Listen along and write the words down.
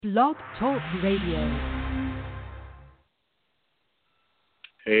Blog Talk Radio.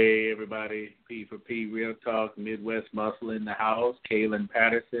 Hey, everybody. P for P, Real Talk, Midwest Muscle in the house. Kaylin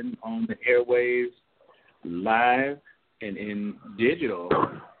Patterson on the airwaves, live and in digital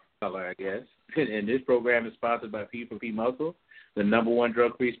color, I guess. And this program is sponsored by P for P Muscle, the #1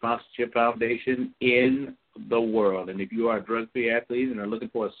 drug-free sponsorship foundation in the world. And if you are a drug-free athlete and are looking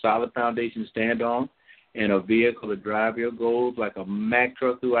for a solid foundation to stand on and a vehicle to drive your goals like a Mack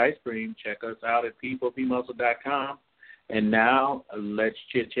truck through ice cream, check us out at p4pmuscle.com. And now, let's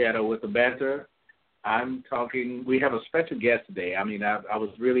chit-chat with the banter. We have a special guest today. I was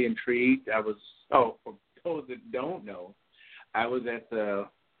really intrigued. For those that don't know, I was at the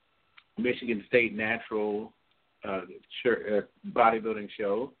Michigan State Natural bodybuilding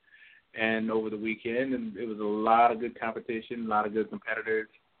show and over the weekend, and it was a lot of good competition, a lot of good competitors.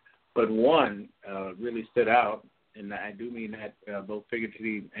 But one really stood out, and I do mean that both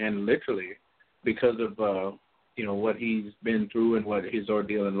figuratively and literally, because of what he's been through and what his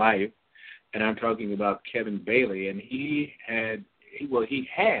ordeal in life. And I'm talking about Kevin Bailey, and he has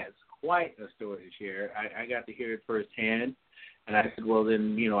quite a story to share. I got to hear it firsthand, and I said, well,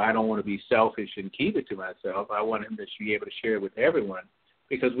 then, I don't want to be selfish and keep it to myself. I want him to be able to share it with everyone,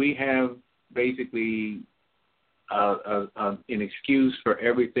 because we have basically an excuse for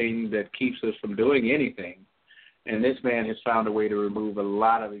everything that keeps us from doing anything. And this man has found a way to remove a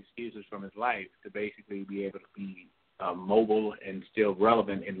lot of excuses from his life to basically be able to be mobile and still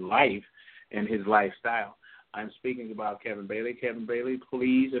relevant in life and his lifestyle. I'm speaking about Kevin Bailey. Kevin Bailey,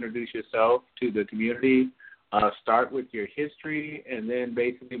 please introduce yourself to the community. Start with your history, and then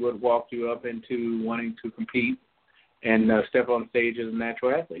basically what walked you up into wanting to compete and step on stage as a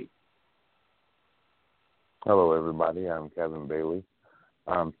natural athlete. Hello, everybody. I'm Kevin Bailey.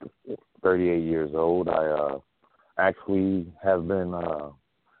 I'm 38 years old. I actually have been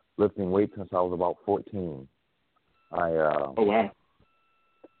lifting weights since I was about 14. Oh, wow.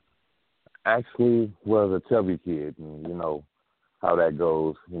 Actually was a chubby kid, and you know how that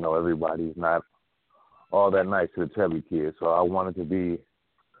goes. Everybody's not all that nice to the chubby kid, so I wanted to be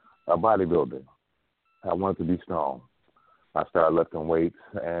a bodybuilder. I wanted to be strong. I started lifting weights,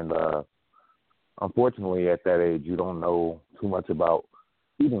 and unfortunately at that age you don't know too much about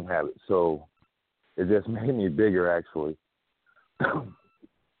eating habits, so it just made me bigger, actually.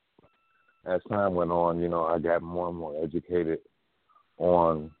 As time went on, I got more and more educated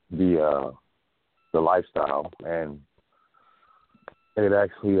on the lifestyle, and it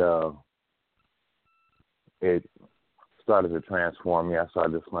actually it started to transform me. I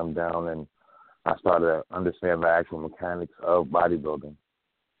started to slim down, and I started to understand the actual mechanics of bodybuilding.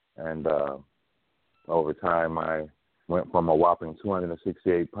 And over time, I went from a whopping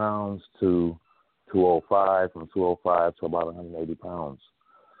 268 pounds to 205, from 205 to about 180 pounds.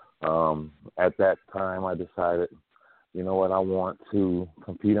 At that time, I decided, I want to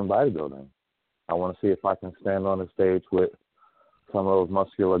compete in bodybuilding. I want to see if I can stand on the stage with some of those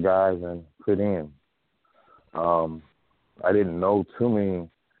muscular guys and fit in. I didn't know too many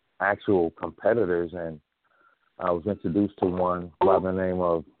actual competitors, and I was introduced to one by the name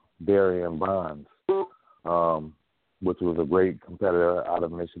of Darian Bonds, which was a great competitor out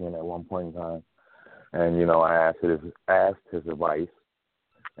of Michigan at one point in time. And, I asked his advice,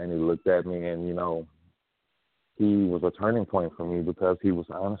 and he looked at me, and, he was a turning point for me because he was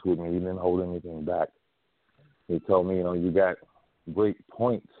honest with me. He didn't hold anything back. He told me, you got great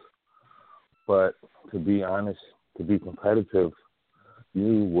points, but to be honest, to be competitive,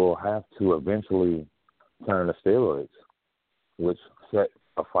 you will have to eventually turn to steroids, which set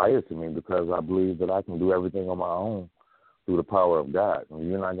a fire to me because I believe that I can do everything on my own through the power of God. And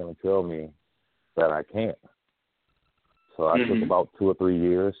you're not going to tell me that I can't. So I took about 2 or 3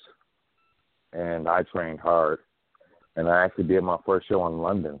 years, and I trained hard. And I actually did my first show in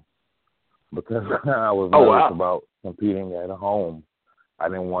London because I was nervous about competing at home. I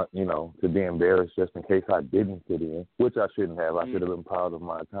didn't want, to be embarrassed just in case I didn't fit in, which I shouldn't have. I should have been proud of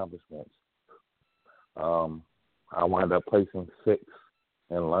my accomplishments. I wound up placing 6th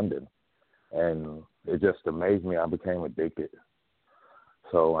in London, and it just amazed me. I became addicted.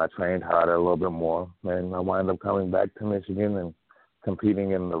 So I trained harder a little bit more, and I wound up coming back to Michigan and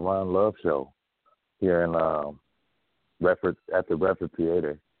competing in the Ron Love show here in at the Redford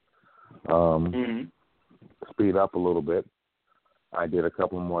Theater. Speed up a little bit. I did a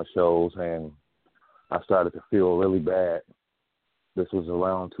couple more shows, and I started to feel really bad. This was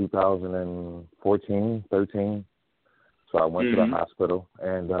around 2014, 13. So I went to the hospital,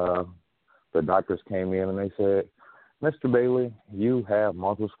 and the doctors came in, and they said, Mr. Bailey, you have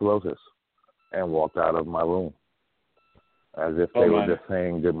multiple sclerosis, and walked out of my room. as if they were just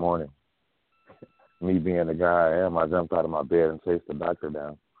saying good morning. Me being the guy I am, I jumped out of my bed and chased the doctor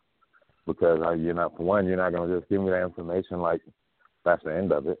down because you're not going to just give me that information like that's the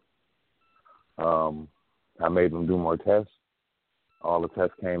end of it. I made them do more tests. All the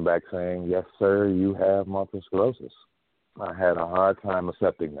tests came back saying, yes, sir, you have multiple sclerosis. I had a hard time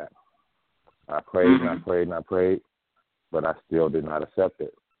accepting that. I prayed and I prayed and I prayed, but I still did not accept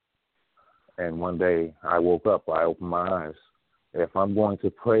it. And one day I woke up, I opened my eyes. If I'm going to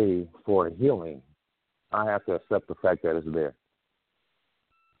pray for healing, I have to accept the fact that it's there.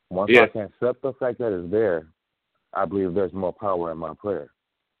 Once I can accept the fact that it's there, I believe there's more power in my prayer.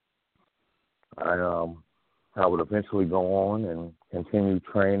 I would eventually go on and continue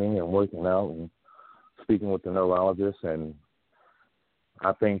training and working out and speaking with the neurologist. And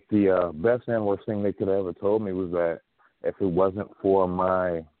I think the best and worst thing they could have ever told me was that if it wasn't for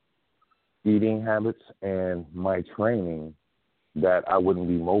my eating habits and my training, that I wouldn't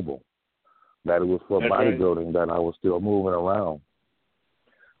be mobile. That it was for bodybuilding that I was still moving around.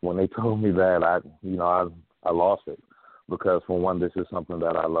 When they told me that, I lost it because, for one, this is something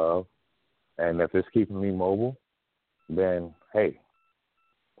that I love. And if it's keeping me mobile, then, hey,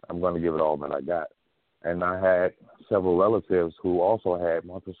 I'm going to give it all that I got. And I had several relatives who also had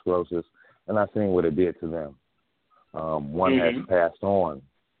multiple sclerosis, and I seen what it did to them. One has passed on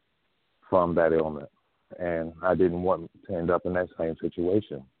from that ailment, and I didn't want to end up in that same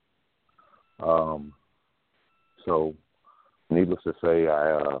situation. So, needless to say,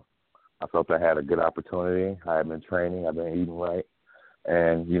 I felt I had a good opportunity. I had been training. I've been eating right.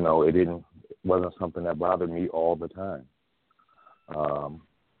 And, it wasn't something that bothered me all the time.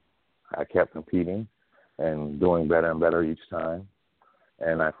 I kept competing and doing better and better each time.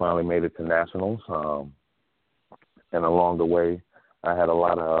 And I finally made it to nationals. And along the way, I had a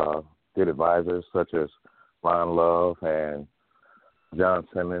lot of good advisors such as Ron Love and John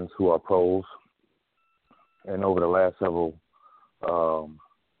Simmons, who are pros. And over the last several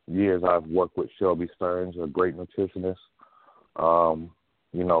years, I've worked with Shelby Stearns, a great nutritionist.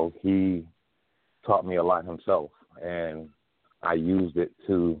 He taught me a lot himself, and I used it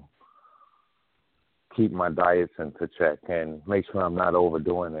to keep my diets into check and make sure I'm not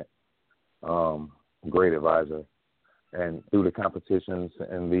overdoing it. Great advisor. And through the competitions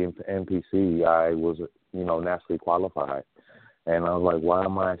in the NPC, I was, nationally qualified. And I was like, why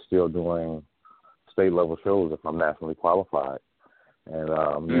am I still doing state-level shows if I'm nationally qualified? And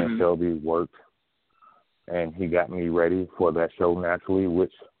me and Shelby worked, and he got me ready for that show naturally,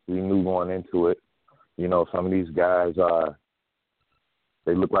 which we knew going into it. Some of these guys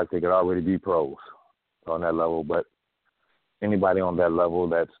they look like they could already be pros on that level, but anybody on that level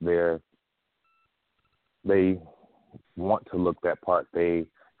that's there, they want to look that part. They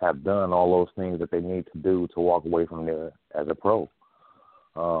have done all those things that they need to do to walk away from there as a pro.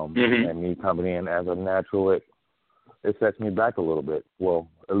 And me coming in as a natural, it sets me back a little bit. Well,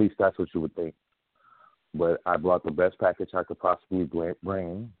 at least that's what you would think. But I brought the best package I could possibly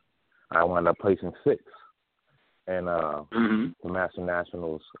bring. I wound up placing 6th in the Master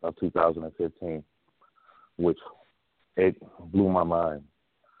Nationals of 2015, which it blew my mind.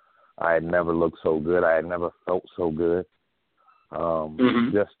 I had never looked so good. I had never felt so good.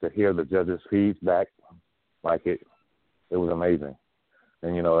 Just to hear the judges' feedback, like it was amazing.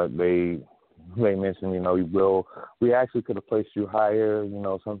 And, they mentioned, we actually could have placed you higher.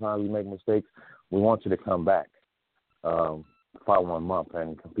 Sometimes we make mistakes. We want you to come back following month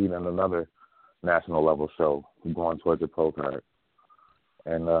and compete in another national level show going towards the pro card.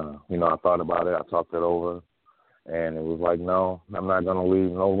 And, I thought about it. I talked it over. And it was like, no, I'm not going to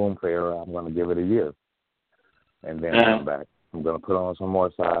leave no room for error. I'm going to give it a year. And then come back. I'm going to put on some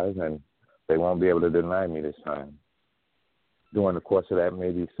more size, and they won't be able to deny me this time. During the course of that,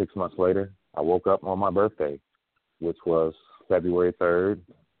 maybe 6 months later, I woke up on my birthday, which was February 3rd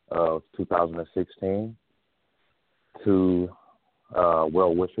of 2016, to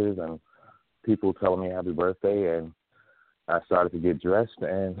well wishers and people telling me happy birthday, and I started to get dressed,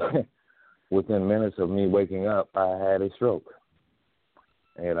 and within minutes of me waking up, I had a stroke.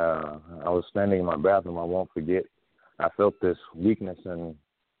 And I was standing in my bathroom. I won't forget. I felt this weakness in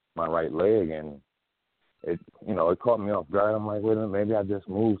my right leg, and it caught me off guard. I'm like, wait a minute, maybe I just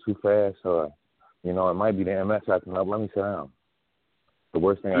moved too fast, or, it might be the MS acting up. Let me sit down. The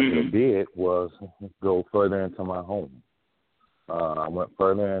worst thing I could have did was go further into my home. I went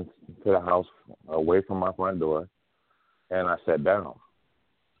further into the house, away from my front door, and I sat down.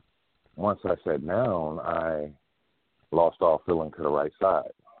 Once I sat down, I lost all feeling to the right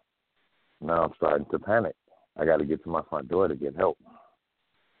side. Now I'm starting to panic. I got to get to my front door to get help.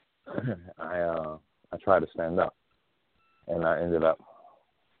 I tried to stand up. and I ended up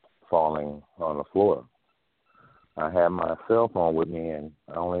falling on the floor. I had my cell phone with me, and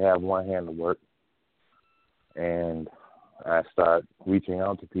I only have one hand to work. And I start reaching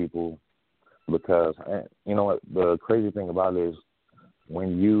out to people because, you know what, the crazy thing about it is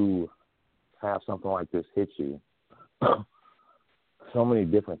when you have something like this hit you, so many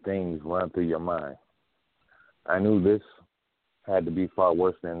different things run through your mind. I knew this had to be far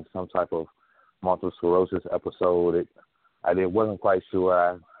worse than some type of multiple sclerosis episode. Wasn't quite sure.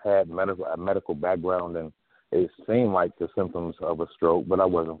 I had a medical background, and it seemed like the symptoms of a stroke, but I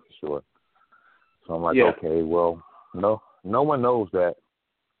wasn't for sure. So I'm like, okay, well, no one knows that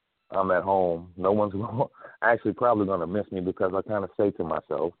I'm at home. No one's actually probably going to miss me because I kind of say to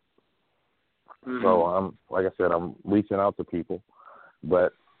myself. Mm-hmm. So like I said, I'm reaching out to people.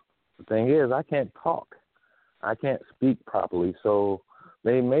 But the thing is, I can't talk. I can't speak properly. So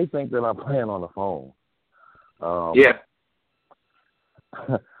they may think that I'm playing on the phone.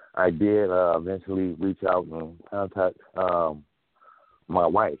 I did eventually reach out and contact my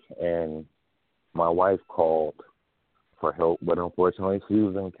wife, and my wife called for help, but unfortunately she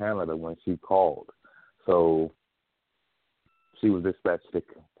was in Canada when she called. So she was dispatched to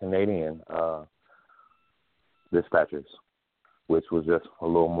Canadian dispatchers, which was just a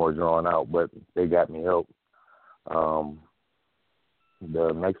little more drawn out, but they got me help. The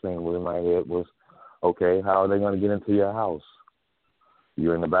next thing was in my head was, okay, how are they going to get into your house?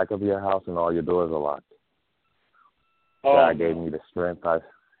 You're in the back of your house and all your doors are locked. God gave me the strength. God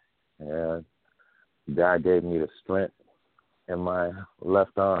gave me the strength in my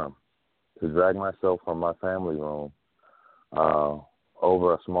left arm to drag myself from my family room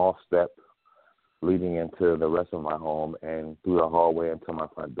over a small step leading into the rest of my home and through the hallway into my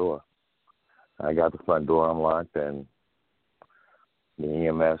front door. I got the front door unlocked, and the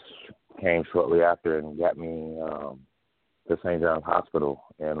EMS came shortly after and got me to St. John's Hospital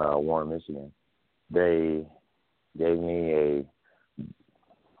in Warren, Michigan. They gave me a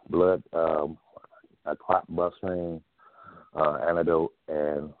clot busting antidote,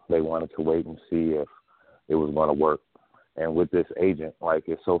 and they wanted to wait and see if it was going to work. And with this agent, like,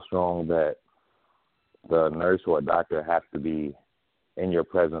 it's so strong that the nurse or doctor has to be in your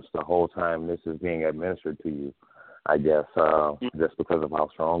presence the whole time this is being administered to you, I guess, just because of how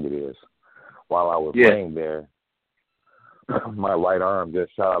strong it is. While I was laying there, my right arm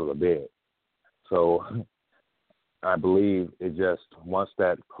just shot out of the bed. So I believe it just, once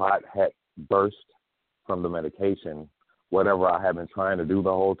that clot had burst from the medication, whatever I had been trying to do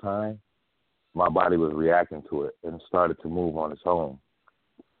the whole time, my body was reacting to it and started to move on its own.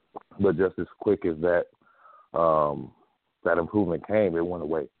 But just as quick as that improvement came, it went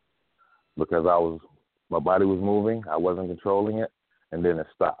away because my body was moving, I wasn't controlling it, and then it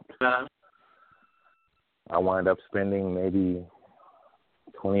stopped. I wound up spending maybe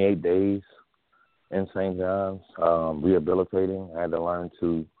 28 days in St. John's, rehabilitating. I had to learn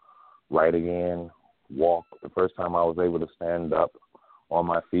to write again, walk. The first time I was able to stand up on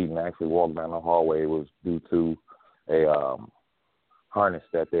my feet and actually walk down the hallway was due to a harness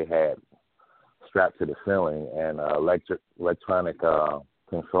that they had strapped to the ceiling and an electronic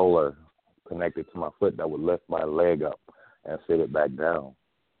controller connected to my foot that would lift my leg up and sit it back down.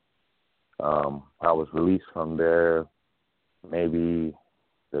 I was released from there maybe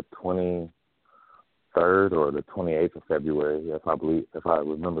the 23rd or the 28th of February, if I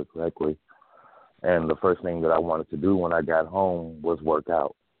remember correctly. And the first thing that I wanted to do when I got home was work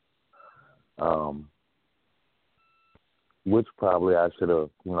out, which probably I should have,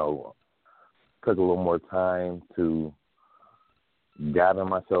 took a little more time to gather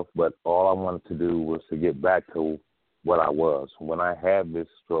myself. But all I wanted to do was to get back to what I was. When I had this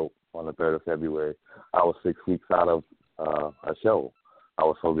stroke on the 3rd of February, I was 6 weeks out of a show. I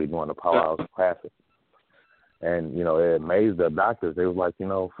was supposed to be doing the Powerhouse Classic. And, it amazed the doctors. They was like,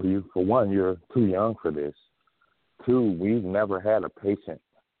 for one, you're too young for this. Two, we've never had a patient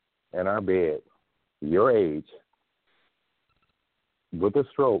in our bed your age with a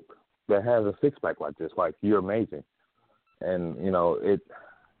stroke that has a six-pack like this. Like, you're amazing. And, it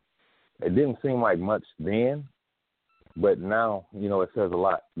didn't seem like much then, but now, it says a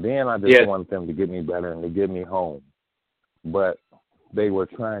lot. Then I just wanted them to get me better and to get me home. But they were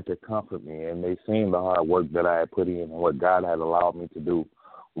trying to comfort me, and they seen the hard work that I had put in and what God had allowed me to do,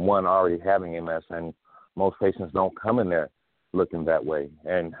 one, already having MS, and most patients don't come in there looking that way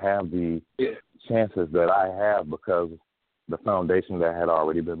and have the chances that I have because the foundation that had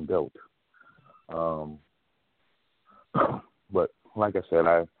already been built. But like I said,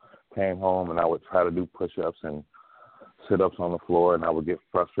 I came home and I would try to do push-ups and sit-ups on the floor, and I would get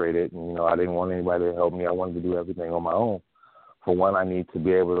frustrated, and, I didn't want anybody to help me. I wanted to do everything on my own. for one, I need to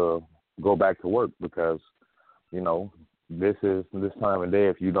be able to go back to work because, this time of day,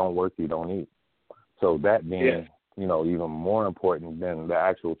 if you don't work, you don't eat. So that being, even more important than the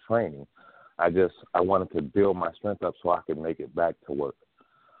actual training, I wanted to build my strength up so I could make it back to work.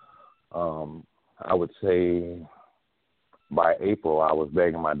 I would say by April, I was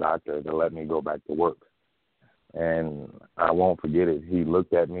begging my doctor to let me go back to work. And I won't forget it. He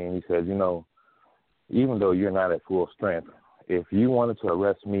looked at me and he said, even though you're not at full strength, if you wanted to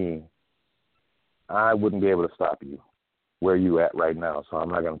arrest me, I wouldn't be able to stop you where you at right now. So I'm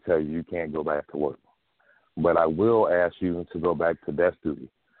not going to tell you can't go back to work. But I will ask you to go back to desk duty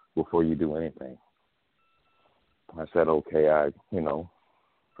before you do anything. I said, okay, I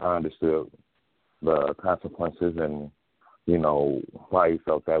understood the consequences and, why he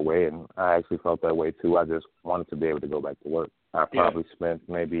felt that way. And I actually felt that way too. I just wanted to be able to go back to work. I probably spent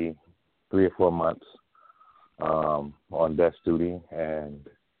maybe 3 or 4 months on desk duty, and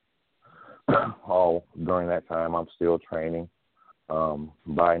all during that time I'm still training.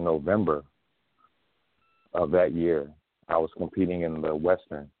 By November of that year, I was competing in the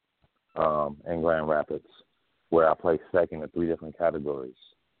Western in Grand Rapids, where I placed second in 3 different categories.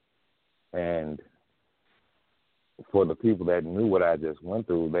 And for the people that knew what I just went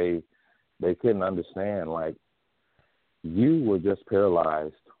through, they couldn't understand, like, you were just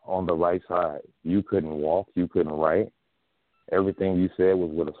paralyzed on the right side. You couldn't walk. You couldn't write. Everything you said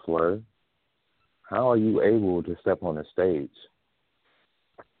was with a slur. How are you able to step on the stage?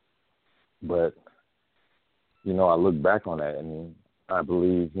 But, I look back on that and I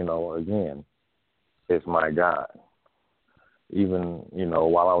believe, again, it's my God. Even,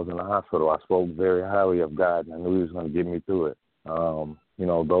 while I was in the hospital, I spoke very highly of God, and I knew he was going to get me through it.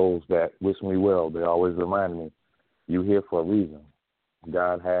 Those that wish me well, they always remind me, you're here for a reason.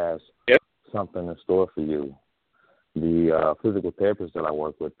 God has something in store for you. The physical therapist that I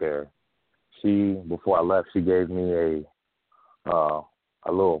work with there, before I left, she gave me a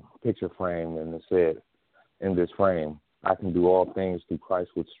little picture frame, and it said, in this frame, I can do all things through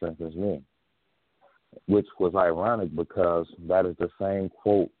Christ which strengthens me, which was ironic because that is the same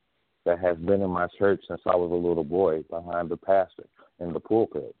quote that has been in my church since I was a little boy behind the pastor in the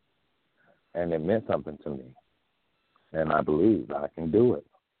pulpit. And it meant something to me. And I believe I can do it.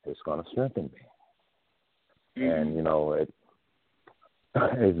 It's going to strengthen me. And,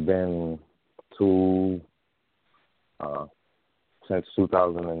 it's been since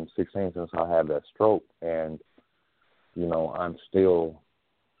 2016 since I had that stroke. And,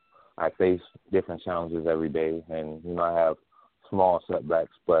 I face different challenges every day. And, I have small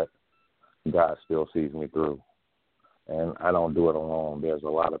setbacks, but God still sees me through. And I don't do it alone. There's a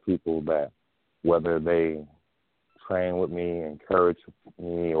lot of people that, whether they train with me, encourage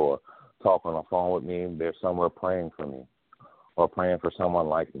me, or talk on the phone with me, they're somewhere praying for me or praying for someone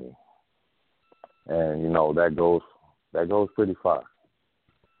like me. And, that goes pretty far.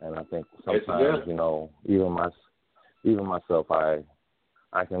 And I think sometimes, even myself, I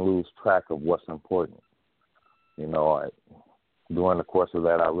can lose track of what's important. During the course of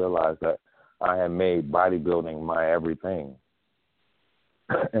that, I realized that I had made bodybuilding my everything.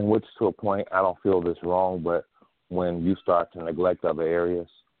 And which, to a point, I don't feel this wrong, but when you start to neglect other areas,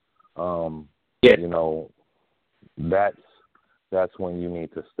 that's when you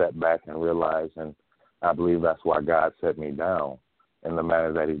need to step back and realize, and I believe that's why God set me down in the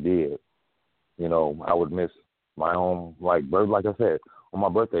manner that he did. I would miss my own, like I said, on my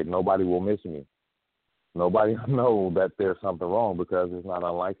birthday, nobody will miss me. Nobody know that there's something wrong because it's not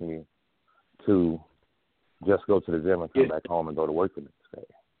unlike me to just go to the gym and come back home and go to work the next day.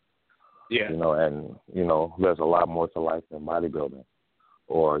 Yeah. There's a lot more to life than bodybuilding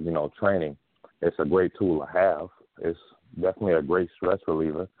or, training. It's a great tool to have. It's definitely a great stress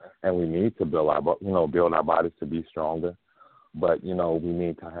reliever, and we need to build our bodies to be stronger. But, we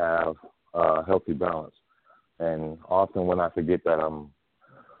need to have a healthy balance. And often when I forget that, I'm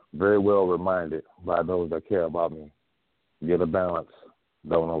very well reminded by those that care about me. Get a balance.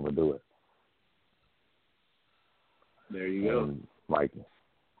 Don't overdo it. There you go.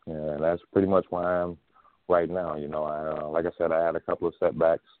 And that's pretty much where I am right now. Like I said, I had a couple of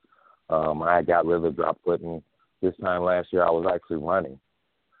setbacks. I got rid of the drop foot, and this time last year I was actually running.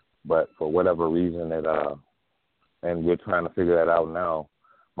 But for whatever reason, and we're trying to figure that out now,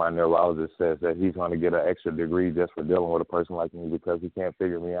 my neurologist says that he's going to get an extra degree just for dealing with a person like me because he can't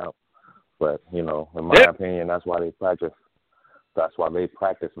figure me out. But, in my opinion, that's why they practice. That's why they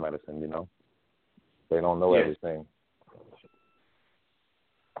practice medicine, They don't know everything.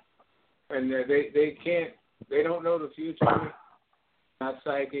 And they don't know the future, not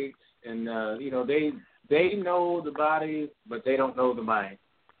psychics, and, they know the body, but they don't know the mind.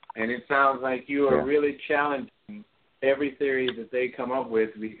 And it sounds like you are really challenging every theory that they come up with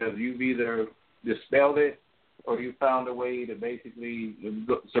because you've either dispelled it or you found a way to basically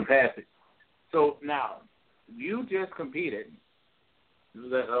surpass it. So now, you just competed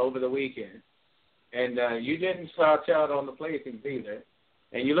over the weekend, and you didn't slouch out on the placings either,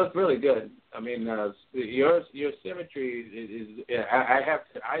 and you look really good. I mean, your symmetry is I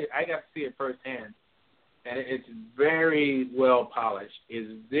got to see it firsthand, and it's very well polished.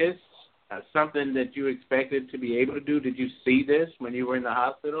 Is this something that you expected to be able to do? Did you see this when you were in the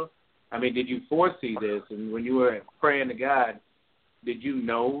hospital? I mean, did you foresee this? And when you were praying to God, did you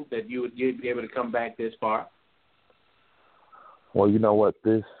know that you'd be able to come back this far? Well, you know what?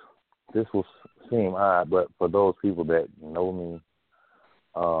 This will seem odd, but for those people that know me,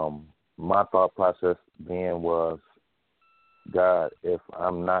 my thought process then was, God, if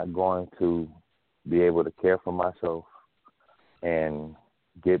I'm not going to be able to care for myself and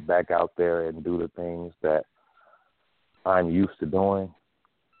get back out there and do the things that I'm used to doing,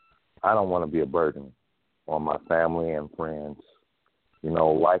 I don't want to be a burden on my family and friends. You know,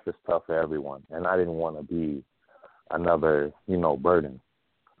 life is tough for everyone, and I didn't want to be another, burden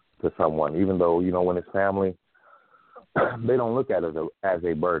to someone, even though, when it's family, they don't look at it as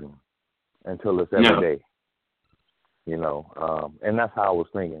a burden until it's every day, and that's how I was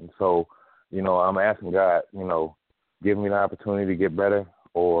thinking. So, I'm asking God, give me the opportunity to get better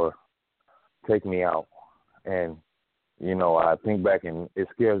or take me out. And, I think back and it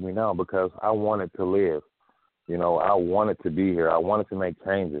scares me now because I wanted to live. I wanted to be here. I wanted to make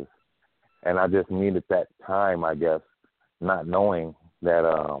changes. And I just needed that time, I guess, not knowing that,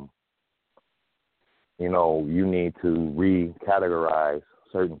 you need to recategorize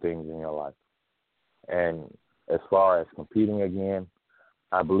certain things in your life. And as far as competing again,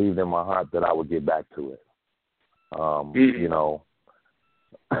 I believed in my heart that I would get back to it.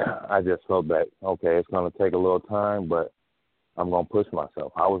 I just felt that, okay, it's going to take a little time, but I'm going to push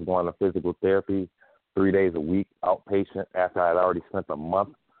myself. I was going to physical therapy 3 days a week, outpatient, after I'd already spent a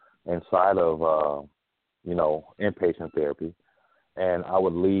month inside of, inpatient therapy. And I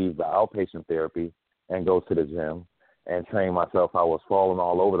would leave the outpatient therapy and go to the gym and train myself. I was falling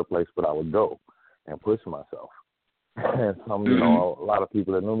all over the place, but I would go and push myself. And some, a lot of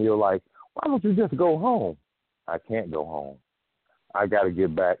people that knew me were like, why don't you just go home? I can't go home. I got to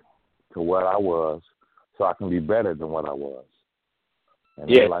get back to what I was so I can be better than what I was. And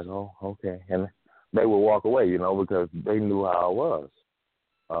they're like, oh, okay. And they would walk away, because they knew how I was.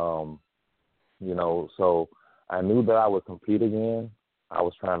 So I knew that I would compete again. I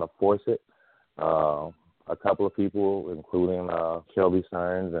was trying to force it. A couple of people, including Shelby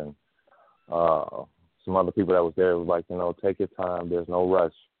Stearns and some other people that was there, was like, take your time. There's no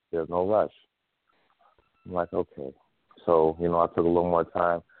rush. There's no rush. I'm like, okay. So, I took a little more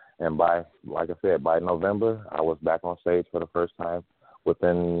time. And by November, I was back on stage for the first time.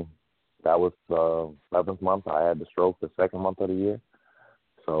 That was the 11th month. I had the stroke the second month of the year.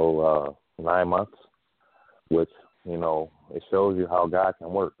 So 9 months, which, it shows you how God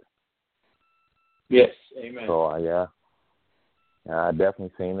can work. Yes, amen. So, I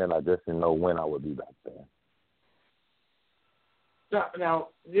definitely seen it. I just didn't know when I would be back there. Now,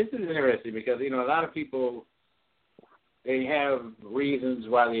 this is interesting because, a lot of people, they have reasons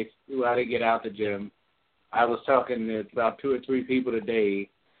why they get out the gym. I was talking to about 2 or 3 people today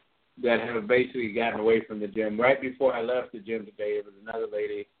that have basically gotten away from the gym. Right before I left the gym today, there was another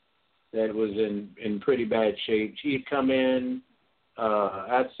lady that was in pretty bad shape. She had come in,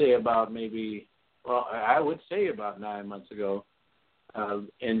 I'd say about 9 months ago,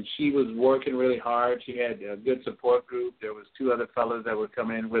 and she was working really hard. She had a good support group. There was 2 other fellas that would come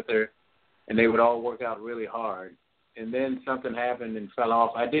in with her, and they would all work out really hard. And then something happened and fell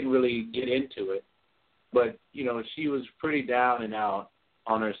off. I didn't really get into it, but, she was pretty down and out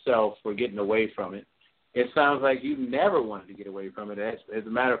on herself for getting away from it. It sounds like you never wanted to get away from it. As a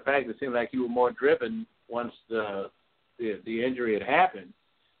matter of fact, it seemed like you were more driven once the injury had happened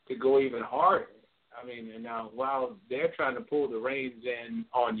to go even harder. I mean, and now while they're trying to pull the reins in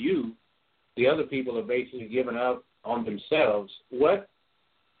on you, the other people are basically giving up on themselves. What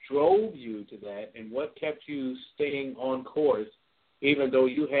drove you to that, and what kept you staying on course, even though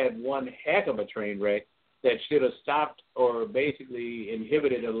you had one heck of a train wreck that should have stopped or basically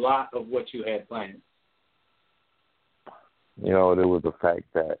inhibited a lot of what you had planned? There was the fact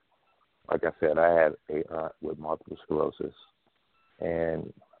that, like I said, I had a aunt with multiple sclerosis,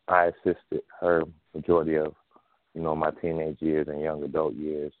 and I assisted her majority of, my teenage years and young adult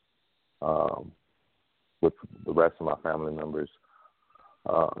years, with the rest of my family members,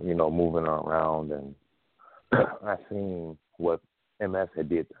 moving around and I seen what MS had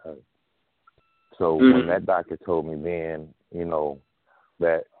did to her. So when that doctor told me then,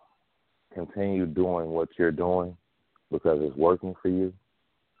 that continue doing what you're doing because it's working for you,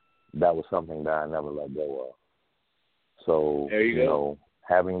 that was something that I never let go of. So, there you go.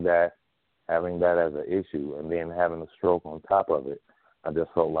 Having that as an issue and then having a stroke on top of it, I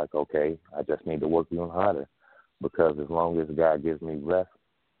just felt like, okay, I just need to work even harder because as long as God gives me rest,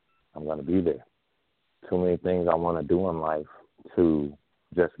 I'm going to be there. Too many things I want to do in life to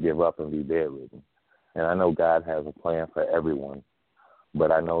just give up and be bedridden. And I know God has a plan for everyone,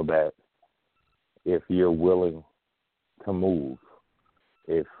 but I know that if you're willing to move,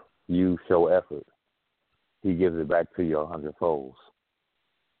 if you show effort, He gives it back to you 100-fold.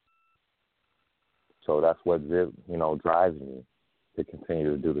 So that's what drives me to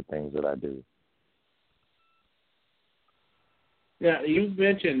continue to do the things that I do. Now, you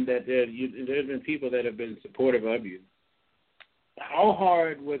mentioned that there's been people that have been supportive of you. How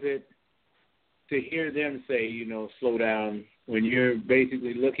hard was it to hear them say, slow down, when you're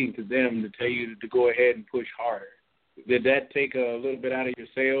basically looking to them to tell you to go ahead and push harder? Did that take a little bit out of your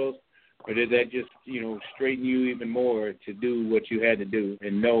sails, or did that just, straighten you even more to do what you had to do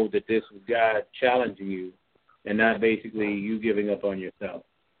and know that this was God challenging you and not basically you giving up on yourself?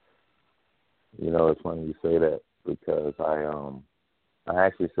 It's funny you say that because I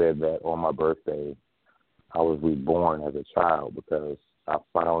actually said that on my birthday I was reborn as a child because I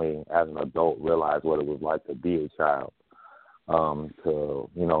finally, as an adult, realized what it was like to be a child, to,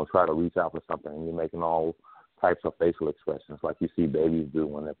 try to reach out for something. And you're making all types of facial expressions like you see babies do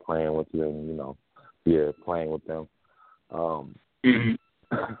when they're playing with you and, you're playing with them.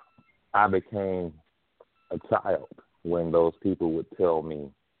 I became a child when those people would tell me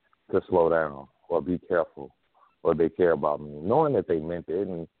to slow down or be careful or they care about me, knowing that they meant it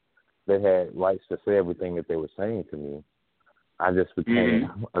and they had rights to say everything that they were saying to me. I just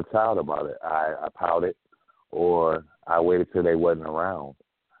became a child about it. I pouted or I waited till they wasn't around.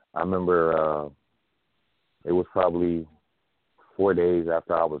 I remember it was probably 4 days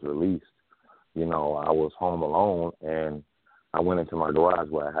after I was released. I was home alone and I went into my garage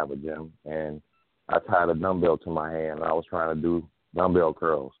where I have a gym and I tied a dumbbell to my hand and I was trying to do dumbbell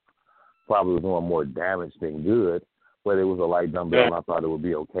curls. Probably was doing more damage than good, but it was a light dumbbell and I thought it would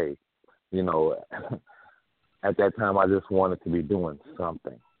be okay. At that time, I just wanted to be doing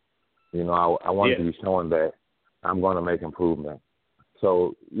something. I wanted to be showing that I'm going to make improvement.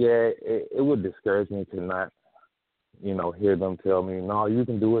 So, yeah, it would discourage me to not, hear them tell me, no, you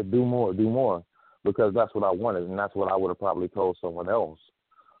can do it, do more, because that's what I wanted, and that's what I would have probably told someone else.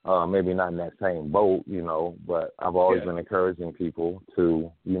 Maybe not in that same boat, but I've always been encouraging people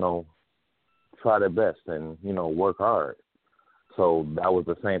to, try their best and, work hard. So that was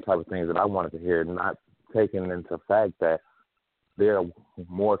the same type of things that I wanted to hear, not taking into fact that they're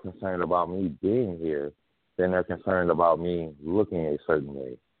more concerned about me being here than they're concerned about me looking a certain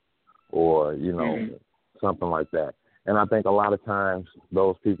way or, something like that. And I think a lot of times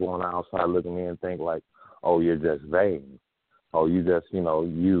those people on the outside look at me and think like, oh, you're just vain. Oh, you just,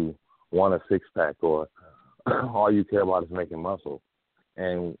 you want a six-pack or all you care about is making muscle.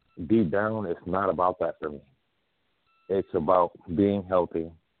 And deep down, it's not about that for me. It's about being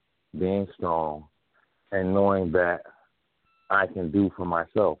healthy, being strong, and knowing that I can do for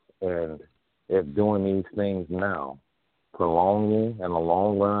myself. And if doing these things now prolong me in the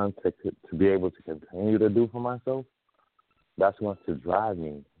long run to be able to continue to do for myself, that's going to drive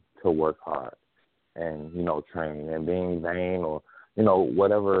me to work hard and, train and being vain or,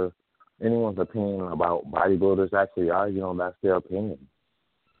 whatever anyone's opinion about bodybuilders actually are, that's their opinion.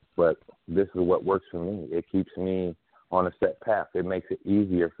 But this is what works for me. It keeps me on a set path. It makes it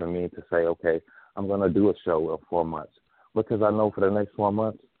easier for me to say, okay, I'm going to do a show in 4 months because I know for the next 4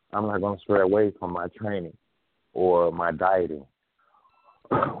 months I'm not going to stray away from my training or my dieting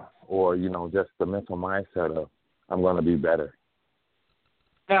or, just the mental mindset of I'm going to be better.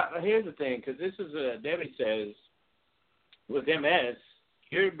 Now, here's the thing, because this is Debbie says, with MS,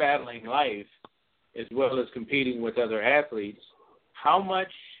 you're battling life as well as competing with other athletes. How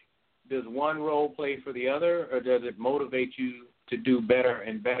much does one role play for the other, or does it motivate you to do better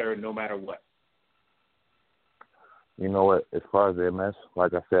and better no matter what? You know what? As far as the MS,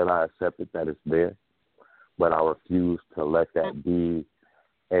 like I said, I accepted that it's there, but I refuse to let that be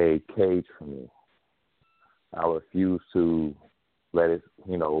a cage for me. I refuse to let it,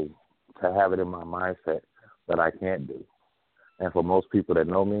 to have it in my mindset that I can't do. And for most people that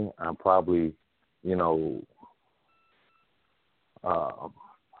know me, I'm probably,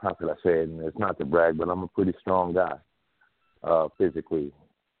 how could I say it? And it's not to brag, but I'm a pretty strong guy physically.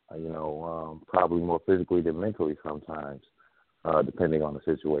 probably more physically than mentally sometimes, depending on the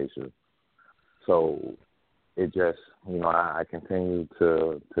situation. So it just, I continue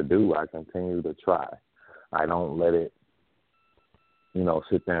to I continue to try. I don't let it,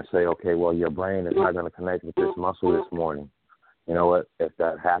 sit there and say, okay, well, your brain is not going to connect with this muscle this morning. You know what? If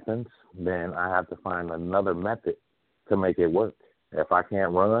that happens, then I have to find another method to make it work. If I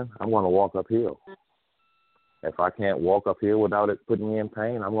can't run, I'm going to walk uphill. If I can't walk uphill without it putting me in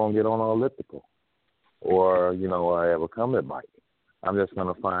pain, I'm going to get on an elliptical or, a recumbent bike. I'm just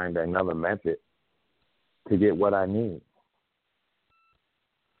going to find another method to get what I need.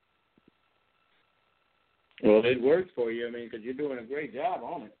 Well, it works for you, because you're doing a great job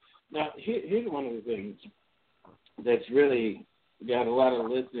on it. Now, here's one of the things that's really got a lot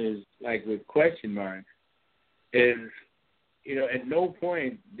of listeners, like, with question marks, is, at no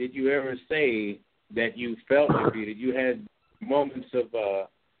point did you ever say that you felt defeated. You had moments of the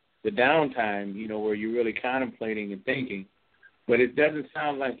downtime, where you're really contemplating and thinking, but it doesn't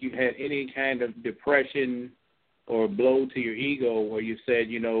sound like you had any kind of depression or blow to your ego where you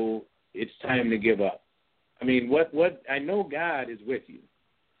said, it's time to give up. What I know God is with you.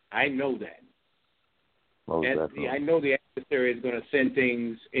 I know that. I know the adversary is going to send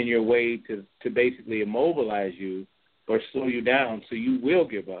things in your way to basically immobilize you or slow you down, so you will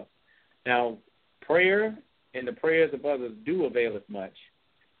give up. Now, prayer and the prayers of others do availeth much.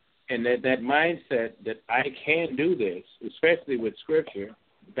 And that mindset that I can do this, especially with Scripture,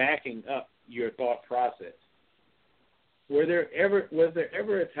 backing up your thought process. Was there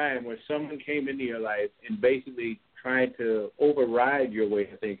ever a time where someone came into your life and basically tried to override your way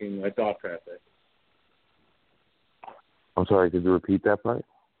of thinking or thought process? I'm sorry, could you repeat that part?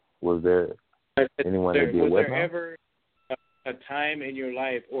 Was there anyone that did what? Was there ever a time in your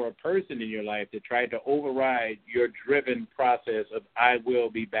life or a person in your life that tried to override your driven process of I will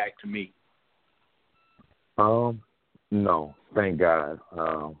be back to me? No, thank God,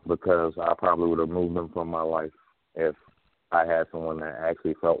 because I probably would have moved them from my life if I had someone that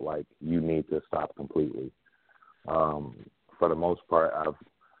actually felt like you need to stop completely. For the most part,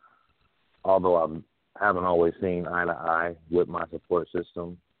 although I haven't always seen eye to eye with my support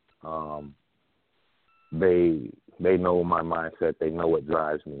system, they know my mindset. They know what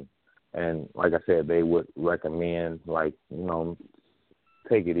drives me. And like I said, they would recommend,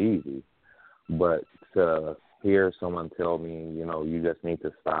 take it easy. But to hear someone tell me, you just need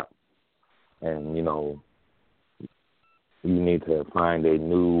to stop and, you need to find a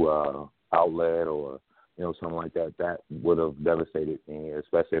new outlet or, something like that, that would have devastated me,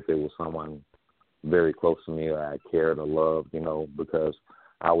 especially if it was someone very close to me or I cared or loved, because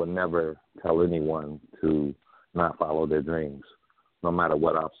I would never tell anyone to not follow their dreams, no matter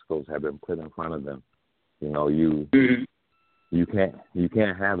what obstacles have been put in front of them. You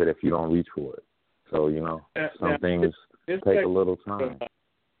can't have it if you don't reach for it. So, some things take a little time.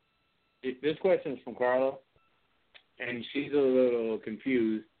 This question is from Carla, and she's a little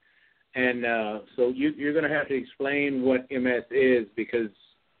confused. And so you're going to have to explain what MS is, because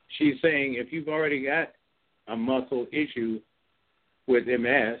she's saying if you've already got a muscle issue with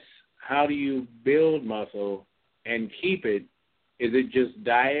MS, how do you build muscle and keep it? Is it just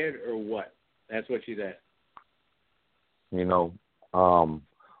diet or what? That's what she's asking.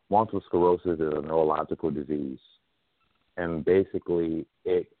 Multiple sclerosis is a neurological disease, and basically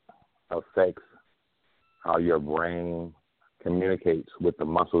it affects how your brain communicates with the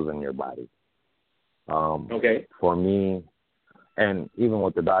muscles in your body. Okay. For me, and even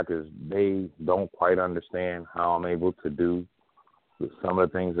with the doctors, they don't quite understand how I'm able to do some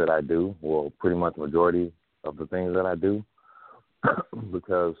of the things that I do, well, pretty much majority of the things that I do,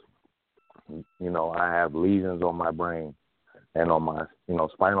 because, I have lesions on my brain and on my,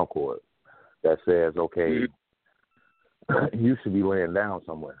 spinal cord that says, okay, you should be laying down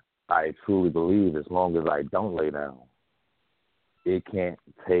somewhere. I truly believe as long as I don't lay down, it can't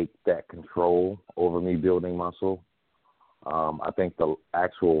take that control over me building muscle. I think the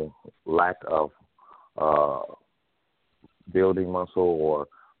actual lack of building muscle or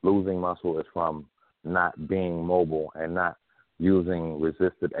losing muscle is from not being mobile and not using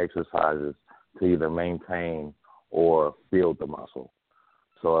resisted exercises to either maintain or build the muscle.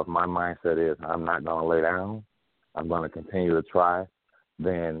 So if my mindset is I'm not going to lay down, I'm going to continue to try,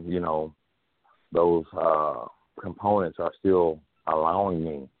 then, those components are still allowing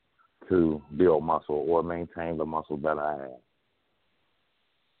me to build muscle or maintain the muscle that I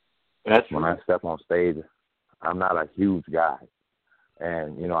have. When I step on stage, I'm not a huge guy.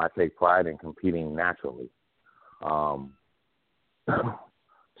 And, I take pride in competing naturally.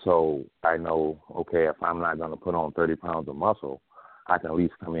 So I know, okay, if I'm not going to put on 30 pounds of muscle, I can at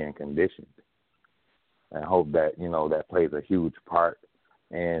least come in conditioned and hope that, that plays a huge part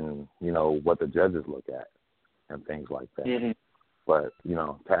in, what the judges look at and things like that. Mm-hmm. But,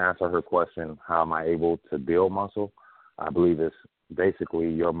 to answer her question, how am I able to build muscle? I believe it's basically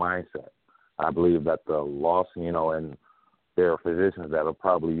your mindset. I believe that the loss, and there are physicians that will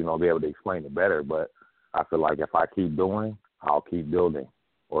probably, be able to explain it better, but I feel like if I keep doing, I'll keep building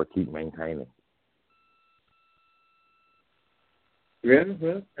or keep maintaining. Yeah,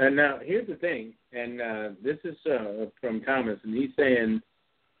 well, and now here's the thing, and this is from Thomas, and he's saying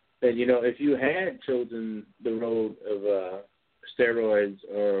that, if you had chosen the road of steroids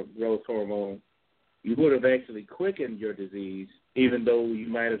or growth hormone, you would have actually quickened your disease, even though you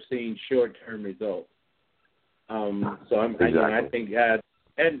might have seen short-term results. Exactly. I think God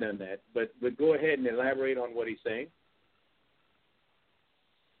hadn't done that, but go ahead and elaborate on what he's saying.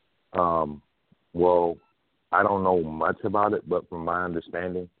 Well, I don't know much about it, but from my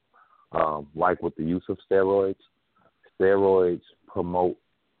understanding, like with the use of steroids promote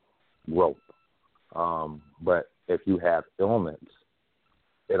growth. But if you have ailments,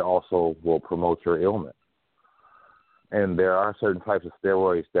 it also will promote your ailment. And there are certain types of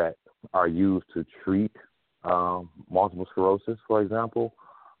steroids that are used to treat multiple sclerosis, for example,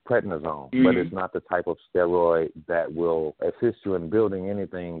 prednisone. Mm-hmm. But it's not the type of steroid that will assist you in building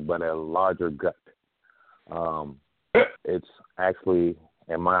anything but a larger gut. It's actually,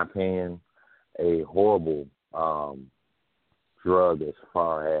 in my opinion, a horrible drug as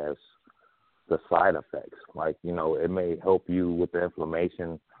far as the side effects. Like, it may help you with the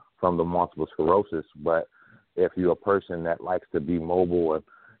inflammation from the multiple sclerosis, but if you're a person that likes to be mobile and,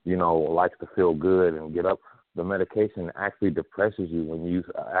 likes to feel good and get up, the medication actually depresses you when you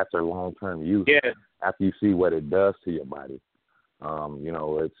after long-term use. Yes. After you see what it does to your body.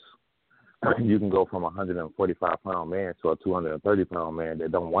 It's you can go from a 145-pound man to a 230-pound man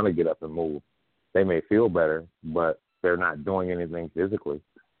that don't want to get up and move. They may feel better, but they're not doing anything physically.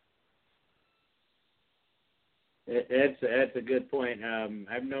 That's a good point.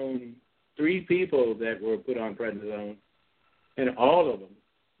 I've known 3 people that were put on prednisone, and all of them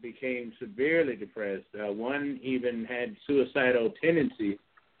became severely depressed. One even had suicidal tendencies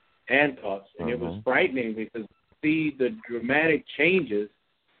and thoughts, and it was frightening because see the dramatic changes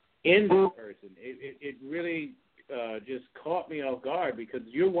in the person. It really just caught me off guard because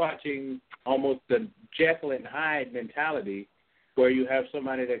you're watching almost the Jekyll and Hyde mentality where you have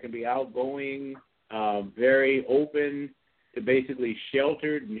somebody that can be outgoing, very open, to basically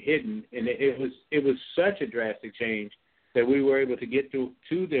sheltered and hidden, and it was such a drastic change that we were able to get to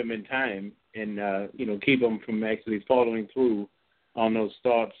them in time and keep them from actually following through on those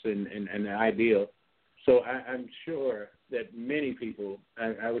thoughts and the ideal. So I'm sure that many people,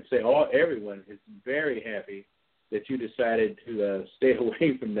 I would say everyone, is very happy that you decided to stay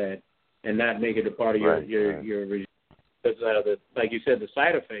away from that and not make it a part of your regime. Because like you said, the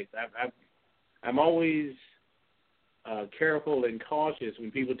side effects. I'm always careful and cautious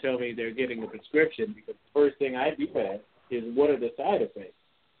when people tell me they're getting a prescription because the first thing I do ask is what are the side effects?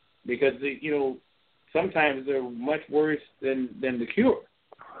 Because sometimes they're much worse than the cure,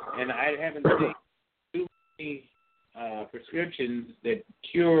 and I haven't seen too many prescriptions that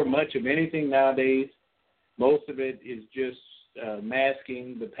cure much of anything nowadays. Most of it is just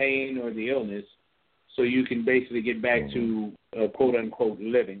masking the pain or the illness so you can basically get back to quote-unquote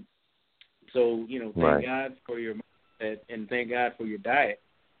living. So, thank God for your mindset and thank God for your diet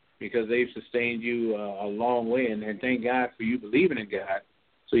because they've sustained you a long way. And thank God for you believing in God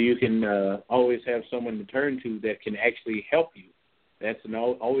so you can always have someone to turn to that can actually help you. That's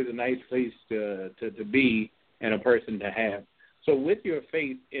always a nice place to be and a person to have. So with your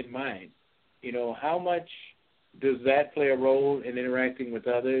faith in mind, how much does that play a role in interacting with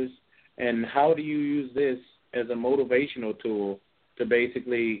others? And how do you use this as a motivational tool to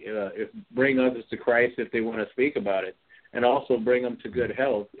basically bring others to Christ if they want to speak about it, and also bring them to good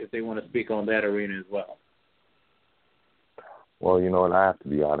health if they want to speak on that arena as well? Well, and I have to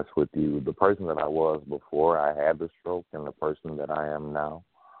be honest with you. The person that I was before I had the stroke and the person that I am now,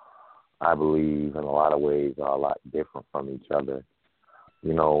 I believe in a lot of ways are a lot different from each other.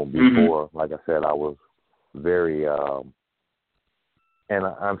 Before, like I said, I was very, and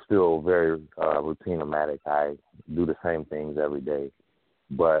I'm still very routine-omatic. I do the same things every day.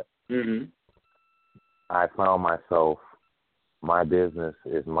 But I found myself, my business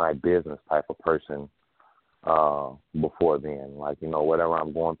is my business type of person before then. Like, whatever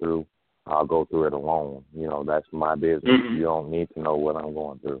I'm going through, I'll go through it alone. That's my business. You don't need to know what I'm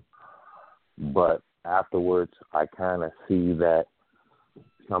going through. But afterwards, I kind of see that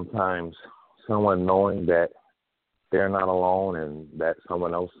sometimes someone knowing that they're not alone and that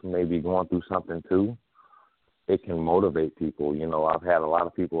someone else may be going through something too, it can motivate people. You know, I've had a lot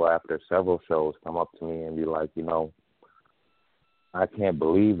of people after several shows come up to me and be like, you know, I can't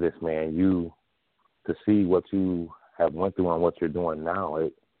believe this, man. To see what you have went through and what you're doing now,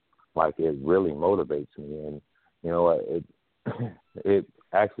 it really motivates me. And, you know, it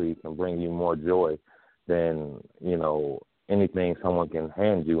actually can bring you more joy than, you know, anything someone can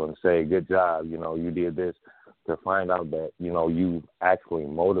hand you and say, good job, you know, you did this, to find out that, you know, you actually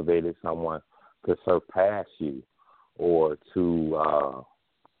motivated someone to surpass you, or to,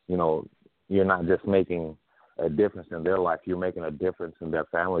 you know, you're not just making a difference in their life, you're making a difference in their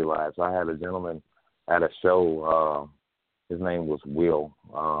family lives. I had a gentleman at a show, his name was Will,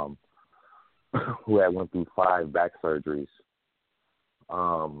 who had went through 5 back surgeries.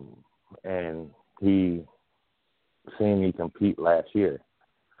 And he seen me compete last year.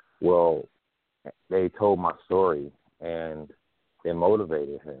 Well, they told my story, and it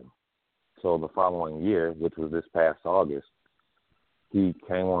motivated him. So the following year, which was this past August, he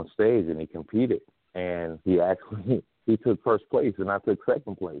came on stage and he competed, and he took first place, and I took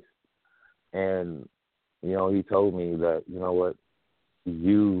second place. And, you know, he told me that, you know what,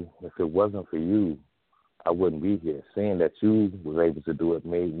 if it wasn't for you, I wouldn't be here. Seeing that you was able to do it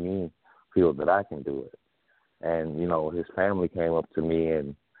made me feel that I can do it. And, you know, his family came up to me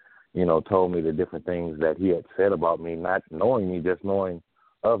and, you know, told me the different things that he had said about me, not knowing me, just knowing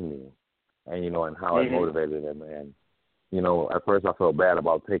of me, and, you know, and how it motivated him. And, you know, at first I felt bad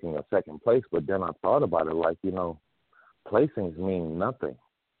about taking a second place, but then I thought about it like, you know, placings mean nothing.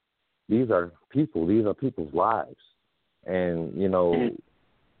 These are people. These are people's lives. And, you know,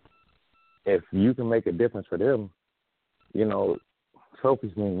 if you can make a difference for them, you know,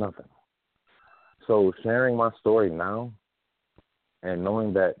 trophies mean nothing. So sharing my story now and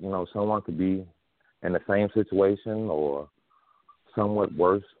knowing that, you know, someone could be in the same situation or somewhat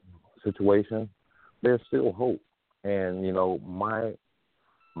worse situation, there's still hope. And, you know, my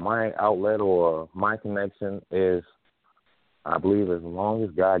outlet or my connection is, I believe as long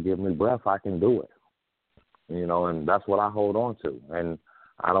as God gives me breath, I can do it. You know, and that's what I hold on to. And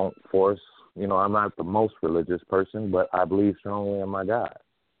I don't force, you know, I'm not the most religious person, but I believe strongly in my God.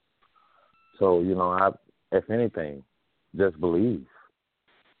 So, you know, if anything, just believe.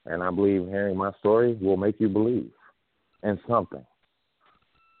 And I believe hearing my story will make you believe in something,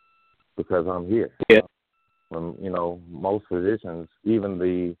 because I'm here. Yeah. When, you know, most physicians, even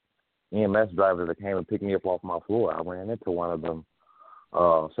the EMS drivers that came and picked me up off my floor, I ran into one of them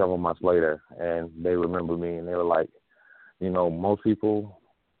several months later, and they remember me, and they were like, you know, most people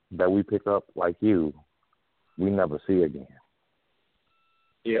that we pick up like you, we never see again.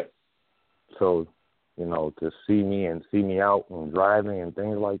 Yeah. So, you know, to see me and see me out and driving and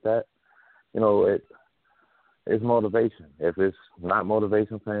things like that, you know, it's motivation. If it's not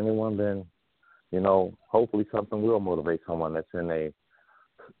motivation for anyone, then, you know, hopefully something will motivate someone that's in a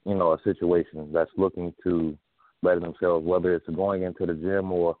situation that's looking to better themselves, whether it's going into the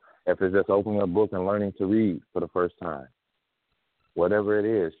gym or if it's just opening a book and learning to read for the first time. Whatever it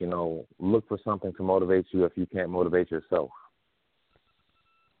is, you know, look for something to motivate you if you can't motivate yourself.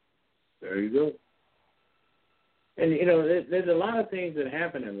 There you go. And, you know, there's a lot of things that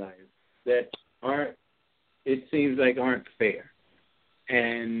happen in life that it seems like aren't fair.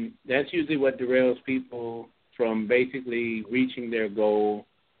 And that's usually what derails people from basically reaching their goal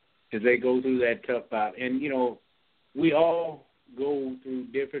as they go through that tough bout. And, you know, we all go through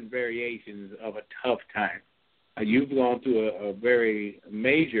different variations of a tough time. You've gone through a very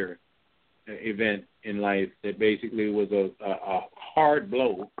major event in life that basically was a hard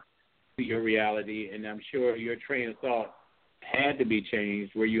blow to your reality, and I'm sure your train of thought had to be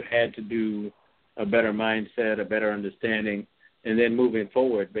changed, where you had to do a better mindset, a better understanding, and then moving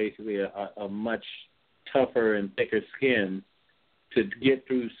forward, basically a much tougher and thicker skin to get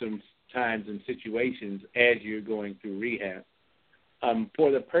through some times and situations as you're going through rehab.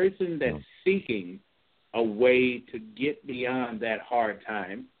 For the person that's seeking a way to get beyond that hard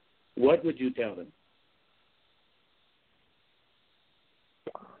time, what would you tell them?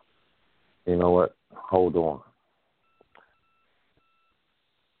 You know what? Hold on.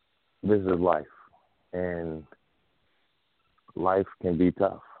 This is life, and life can be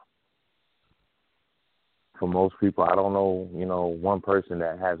tough. For most people, I don't know, you know, one person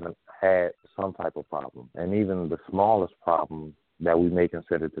that hasn't had some type of problem. And even the smallest problem that we may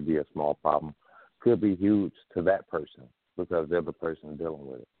consider to be a small problem could be huge to that person because they're the person dealing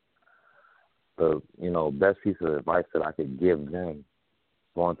with it. The, you know, best piece of advice that I could give them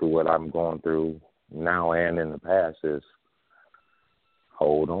going through what I'm going through now and in the past is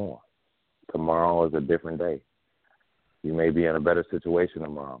hold on. Tomorrow is a different day. You may be in a better situation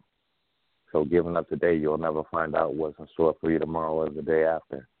tomorrow. So giving up today, you'll never find out what's in store for you tomorrow or the day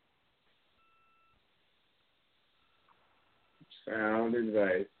after. Sound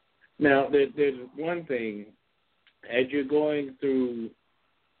advice. Now, there's one thing. As you're going through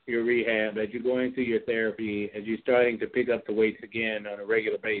your rehab, as you're going through your therapy, as you're starting to pick up the weights again on a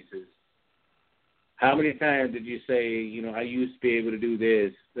regular basis, how many times did you say, you know, I used to be able to do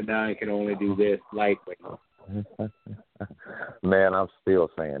this, but now I can only do this lightweight? Man, I'm still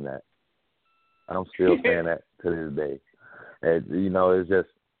saying that. I'm still saying that to this day. And, you know, it's just,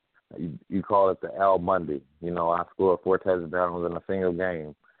 you call it the Al Bundy. You know, I scored 4 touchdowns in a single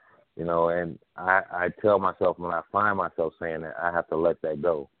game. You know, and I tell myself when I find myself saying that, I have to let that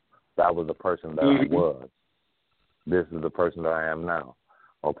go. That was the person that I was. This is the person that I am now.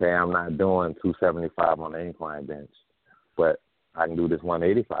 Okay, I'm not doing 275 on the incline bench, but I can do this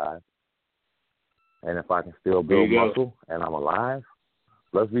 185. And if I can still build muscle and I'm alive,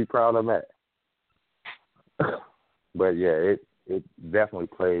 let's be proud of that. But, yeah, it definitely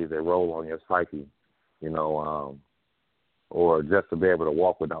plays a role on your psyche, you know, or just to be able to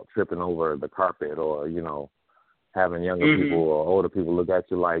walk without tripping over the carpet, or, you know, having younger people or older people look at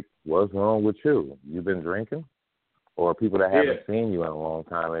you like, what's wrong with you? You been drinking? Or people that haven't seen you in a long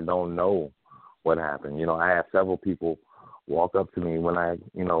time and don't know what happened. You know, I had several people walk up to me when I,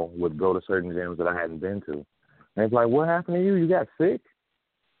 you know, would go to certain gyms that I hadn't been to. And it's like, what happened to you? You got sick?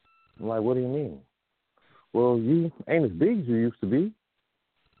 I'm like, what do you mean? Well, you ain't as big as you used to be.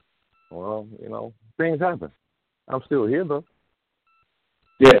 Well, you know, things happen. I'm still here, though.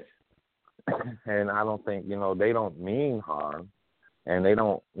 Yes. And I don't think, you know, they don't mean harm. And they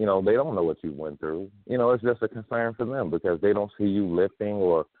don't, you know, they don't know what you went through. You know, it's just a concern for them because they don't see you lifting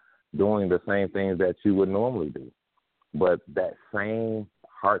or doing the same things that you would normally do. But that same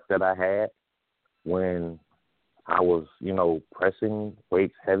heart that I had when I was, you know, pressing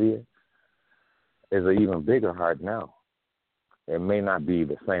weights heavier is an even bigger heart now. It may not be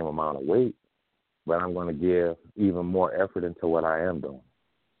the same amount of weight, but I'm going to give even more effort into what I am doing.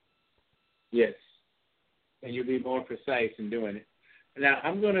 Yes. And you'll be more precise in doing it. Now,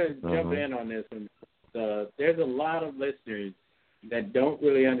 I'm going to jump in on this one. There's a lot of listeners that don't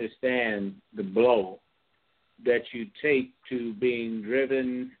really understand the blow that you take to being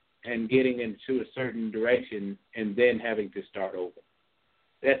driven and getting into a certain direction and then having to start over.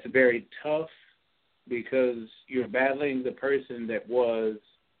 That's very tough because you're battling the person that was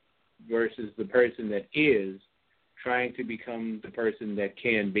versus the person that is, trying to become the person that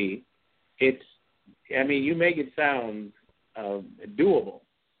can be. You make it sound doable,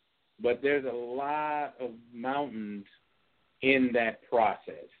 but there's a lot of mountains in that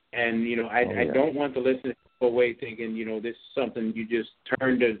process. And, you know, I don't want the listeners to go away thinking, you know, this is something you just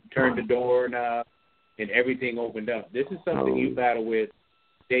turned the door knob and everything opened up. This is something you battle with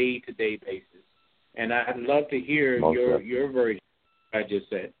day-to-day basis. And I'd love to hear your version of what I just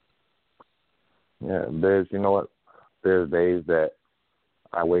said. Yeah, you know what? There's days that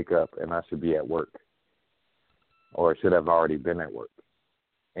I wake up and I should be at work or should have already been at work.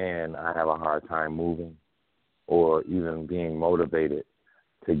 And I have a hard time moving or even being motivated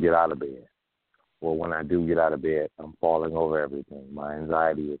to get out of bed. Or when I do get out of bed, I'm falling over everything. My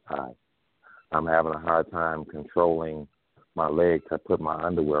anxiety is high. I'm having a hard time controlling my leg to put my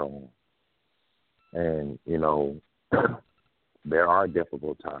underwear on. And, you know, there are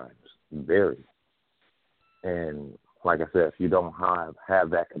difficult times, very. And like I said, if you don't have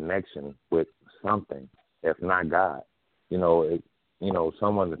that connection with something, if not God, you know,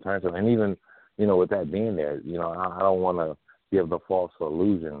 someone to turn to. And even, you know, with that being there, you know, I don't want to give the false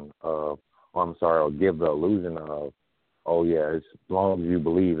illusion of, or give the illusion of, oh, yeah, as long as you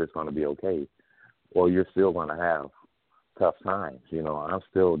believe it's going to be okay. Well, you're still going to have tough times. You know, I'm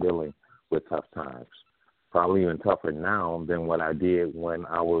still dealing with tough times, probably even tougher now than what I did when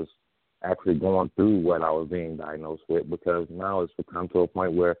I was actually going through what I was being diagnosed with, because now it's come to a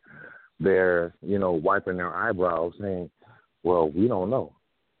point where they're, you know, wiping their eyebrows saying, well, we don't know.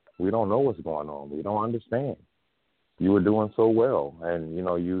 We don't know what's going on. We don't understand. You were doing so well, and, you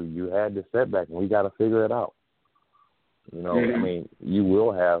know, you had this setback, and we got to figure it out. You know, I mean, you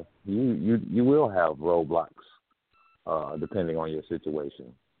will have roadblocks depending on your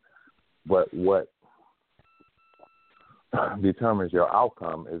situation. But what determines your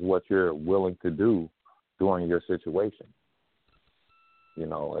outcome is what you're willing to do during your situation. You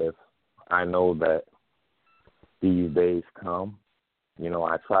know, if I know that these days come, you know,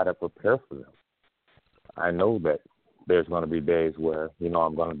 I try to prepare for them. I know that there's going to be days where, you know,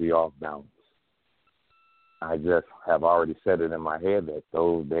 I'm going to be off balance. I just have already set it in my head that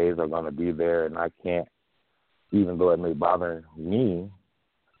those days are going to be there, and I can't even though it may bother me,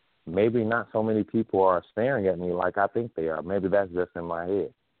 maybe not so many people are staring at me like I think they are. Maybe that's just in my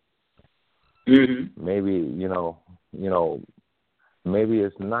head. Mm-hmm. Maybe, maybe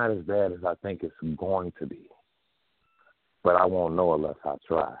it's not as bad as I think it's going to be. But I won't know unless I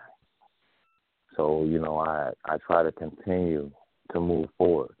try. So, I try to continue to move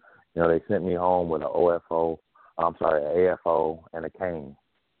forward. They sent me home with an AFO, and a cane.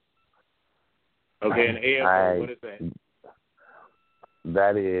 Okay, an AFO, what is that?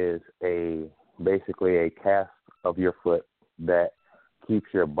 That is basically a cast of your foot that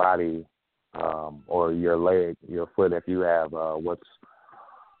keeps your body or your leg, your foot, if you have what's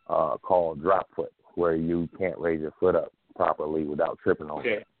called drop foot, where you can't raise your foot up properly without tripping on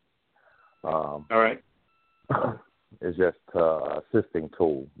it. All right. It's just an assisting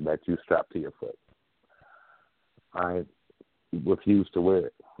tool that you strap to your foot. I refused to wear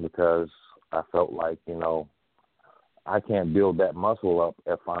it because I felt like, I can't build that muscle up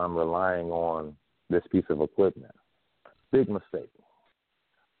if I'm relying on this piece of equipment. Big mistake.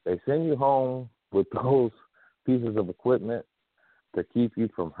 They send you home with those pieces of equipment to keep you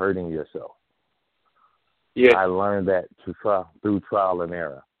from hurting yourself. Yes. I learned that through trial and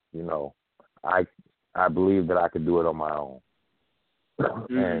error. I believe that I could do it on my own.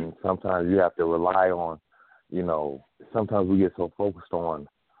 Mm-hmm. And sometimes you have to rely on, sometimes we get so focused on,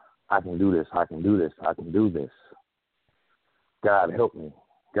 I can do this, I can do this, I can do this. God help me.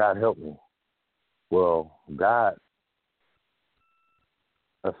 God help me. Well, God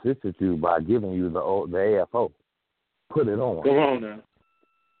assisted you by giving you the AFO. Put it on. Come on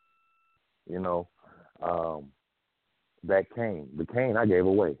now. That cane. The cane I gave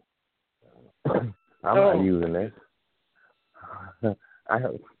away. I'm not using this.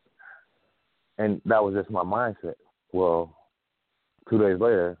 And that was just my mindset. Well, 2 days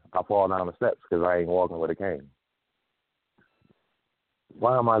later, I fall down the steps because I ain't walking with a cane.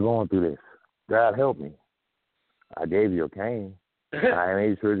 Why am I going through this? God help me. I gave you a cane. I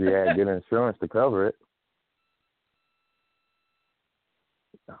made sure you had good insurance to cover it.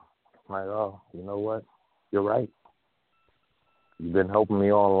 I'm like, oh, you know what? You're right. You've been helping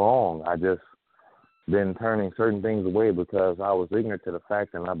me all along. I just been turning certain things away because I was ignorant to the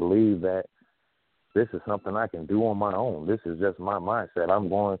fact, and I believe that this is something I can do on my own. This is just my mindset. I'm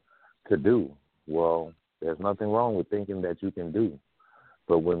going to do. Well, there's nothing wrong with thinking that you can do.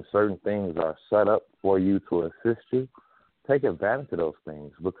 But when certain things are set up for you to assist you, take advantage of those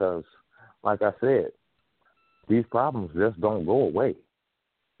things because, like I said, these problems just don't go away.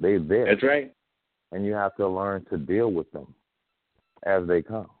 They're there. That's right. And you have to learn to deal with them as they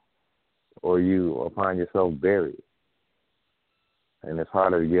come, or you will find yourself buried. And it's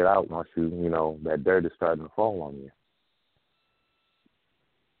harder to get out once that dirt is starting to fall on you.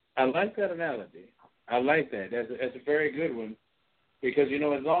 I like that analogy. I like that. That's a very good one. Because,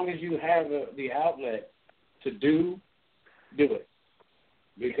 as long as you have the outlet to do it.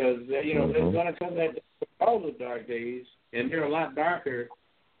 Because, there's going to come that all the dark days, and they're a lot darker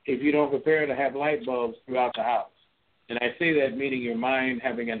if you don't prepare to have light bulbs throughout the house. And I say that meaning your mind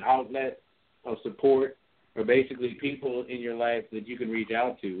having an outlet of support or basically people in your life that you can reach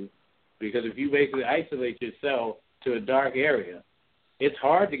out to. Because if you basically isolate yourself to a dark area, it's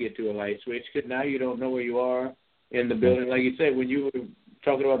hard to get to a light switch because now you don't know where you are in the building. Like you said, when you were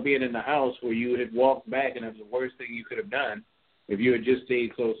talking about being in the house where you had walked back and it was the worst thing you could have done if you had just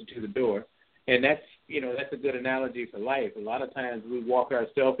stayed closer to the door. And that's a good analogy for life. A lot of times we walk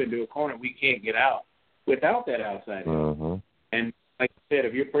ourselves into a corner we can't get out without that outside. Mm-hmm. And like I said,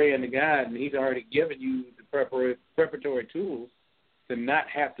 if you're praying to God and he's already given you the preparatory tools to not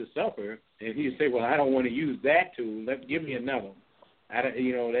have to suffer, and you say, well, I don't want to use that tool, give me another one.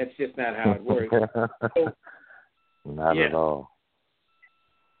 That's just not how it works. So, not at all.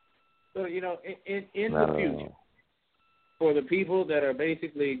 So, in the future, for the people that are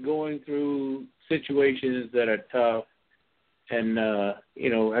basically going through situations that are tough, and,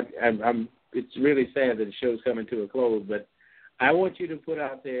 it's really sad that the show's coming to a close, but I want you to put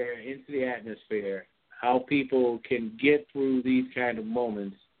out there into the atmosphere how people can get through these kind of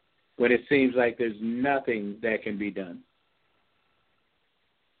moments when it seems like there's nothing that can be done.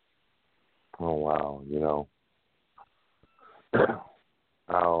 Oh, wow,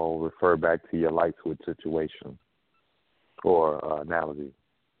 I'll refer back to your light switch situation or analogy.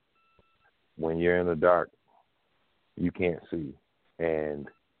 When you're in the dark, you can't see, and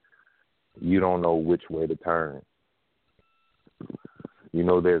you don't know which way to turn.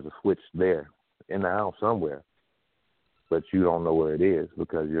 There's a switch there in the house somewhere, but you don't know where it is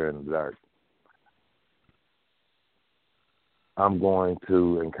because you're in the dark. I'm going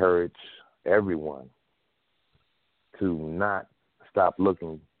to encourage everyone to not stop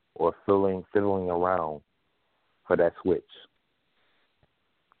looking or fiddling around for that switch.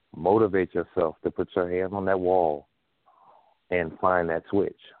 Motivate yourself to put your hands on that wall and find that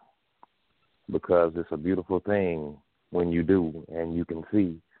switch, because it's a beautiful thing when you do and you can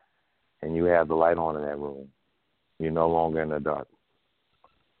see and you have the light on in that room. You're no longer in the dark.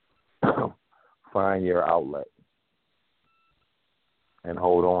 Find your outlet and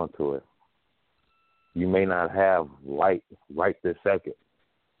hold on to it. You may not have light right this second,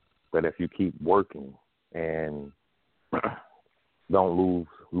 but if you keep working and don't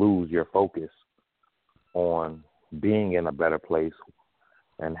lose your focus on being in a better place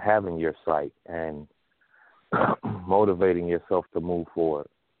and having your sight and motivating yourself to move forward,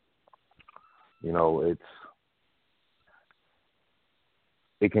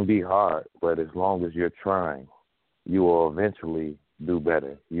 it can be hard, but as long as you're trying, you will eventually do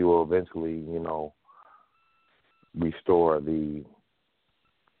better. You will eventually, restore the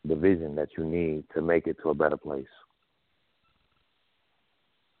vision that you need to make it to a better place.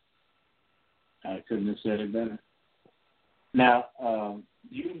 I couldn't have said it better. Now,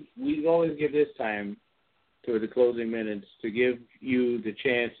 we always give this time toward the closing minutes to give you the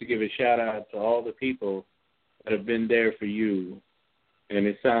chance to give a shout-out to all the people that have been there for you. And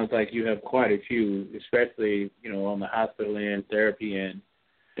it sounds like you have quite a few, especially, on the hospital end, therapy end,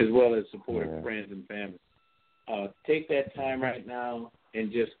 as well as supportive friends and family. Take that time right now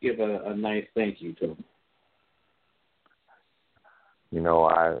and just give a nice thank you to them.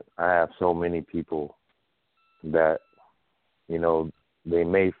 I have so many people that, they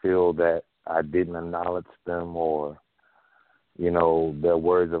may feel that I didn't acknowledge them, or, their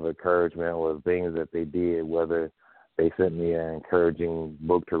words of encouragement or things that they did, whether they sent me an encouraging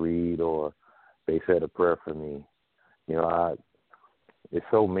book to read or they said a prayer for me. It's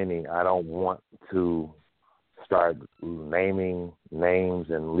so many. I don't want to start naming names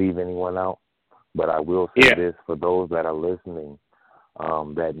and leave anyone out, but I will say this for those that are listening,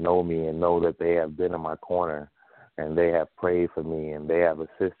 that know me and know that they have been in my corner and they have prayed for me and they have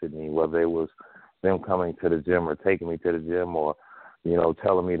assisted me, whether it was them coming to the gym or taking me to the gym or,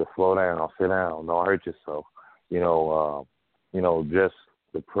 telling me to slow down or sit down, don't hurt yourself. Just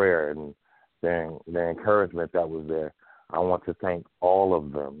the prayer and the encouragement that was there. I want to thank all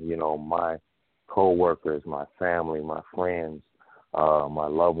of them, my co-workers, my family, my friends, my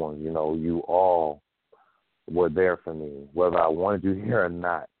loved ones. You all were there for me, whether I wanted you here or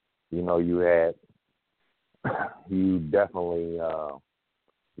not. You definitely,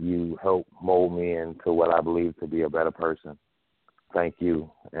 you helped mold me into what I believe to be a better person. Thank you,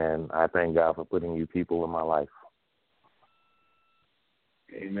 and I thank God for putting you people in my life.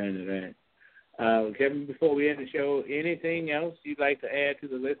 Amen to that. Kevin, before we end the show, anything else you'd like to add to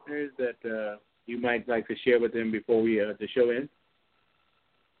the listeners that you might like to share with them before we the show ends?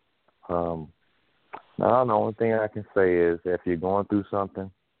 No, the only thing I can say is if you're going through something,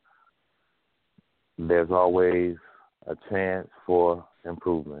 there's always a chance for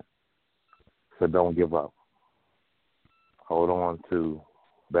improvement. So don't give up. Hold on to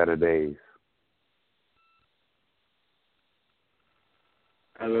better days.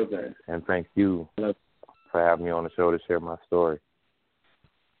 I love that. And thank you for having me on the show to share my story.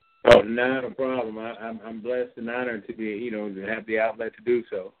 Oh, not a problem. I'm blessed and honored to be, to have the outlet to do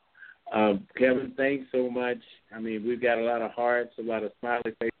so. Kevin, thanks so much. I mean, we've got a lot of hearts, a lot of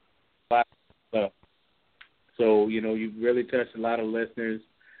smiley faces, a lot of stuff. So, you've really touched a lot of listeners.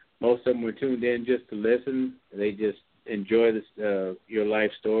 Most of them were tuned in just to listen. They just enjoy this, your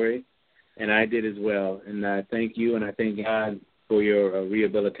life story, and I did as well. And I thank you, and I thank God for your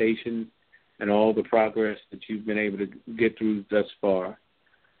rehabilitation and all the progress that you've been able to get through thus far.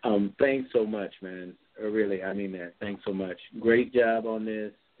 Thanks so much, man. Really, I mean that. Thanks so much. Great job on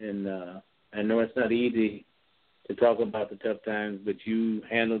this. And I know it's not easy to talk about the tough times, but you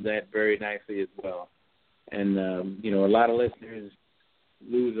handled that very nicely as well. And, a lot of listeners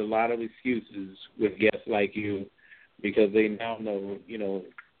lose a lot of excuses with guests like you because they now know,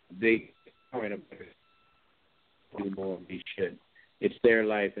 they are in a better do more than they should. It's their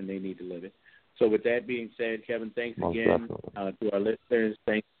life and they need to live it. So with that being said, Kevin, thanks again to our listeners.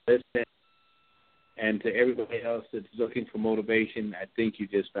 Thanks for listening. And to everybody else that's looking for motivation, I think you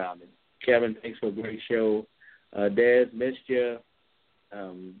just found it. Kevin, thanks for a great show. Des, missed you.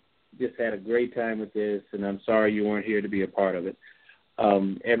 Just had a great time with this, and I'm sorry you weren't here to be a part of it.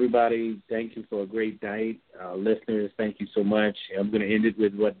 Everybody, thank you for a great night. Listeners, thank you so much. I'm going to end it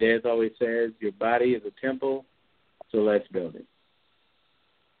with what Des always says, your body is a temple, so let's build it.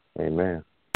 Amen.